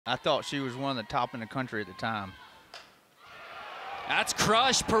I thought she was one of the top in the country at the time. That's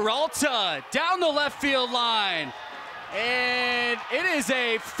crushed. Peralta down the left field line. And it is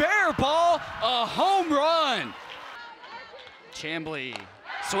a fair ball, a home run. Chambly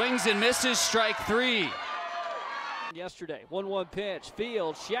swings and misses, strike three. Yesterday, 1-1 pitch,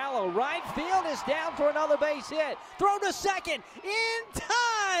 field, shallow, right field is down for another base hit. Throw to second, in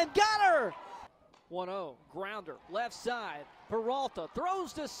time, got her! 1-0, grounder, left side, Peralta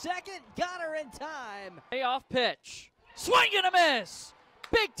throws to second, got her in time. Payoff pitch, swing and a miss!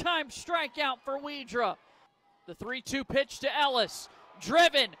 Big time strikeout for Widra. The 3-2 pitch to Ellis,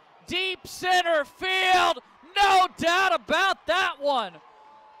 driven, deep center field, no doubt about that one.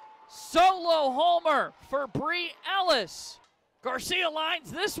 Solo homer for Bree Ellis. Garcia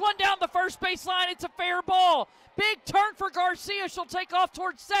lines this one down the first base line. It's a fair ball. Big turn for Garcia. She'll take off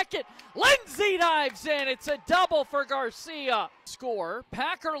towards second. Lindsay dives in. It's a double for Garcia. Score.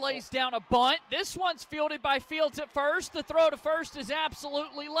 Packer lays down a bunt. This one's fielded by Fields at first. The throw to first is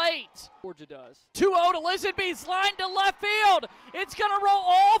absolutely late. Georgia does. 2-0 to Lisenby's line to left field. It's going to roll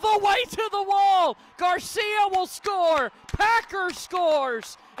all the way to the wall. Garcia will score. Packer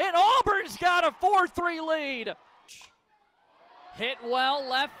scores. And Auburn's got a 4-3 lead. Hit well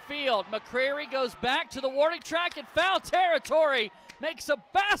left field. McCreary goes back to the warning track in foul territory. Makes a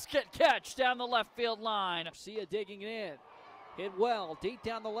basket catch down the left field line. Garcia digging it in. Hit well, deep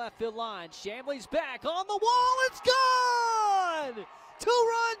down the left field line. Chambly's back on the wall. It's gone!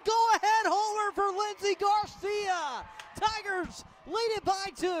 Two-run go-ahead homer for Lindsay Garcia. Tigers lead it by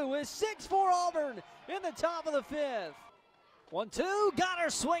 2 with 6-4 Auburn in the top of the 5th. 1-2, got her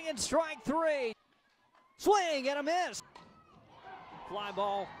swinging, strike 3. Swing and a miss. Fly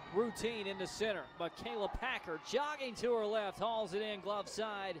ball routine in the center. Michaela Packer jogging to her left, hauls it in glove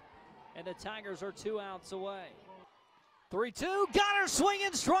side, and the Tigers are 2 outs away. 3-2, got her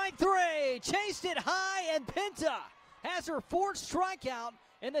swinging, strike 3. Chased it high, and Pinta has her 4th strikeout,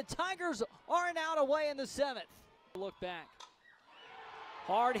 and the Tigers are an out away in the 7th. Look back.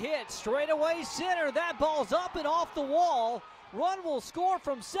 Hard hit, straight away center. That ball's up and off the wall. Run will score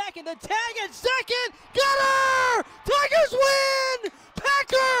from second. The tag at second. Got her! Tigers win!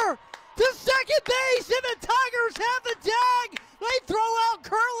 Packer to second base, and the Tigers have the tag. They throw out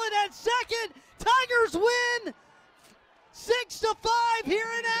Curlin at second. Tigers win 6-5 here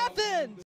in Athens.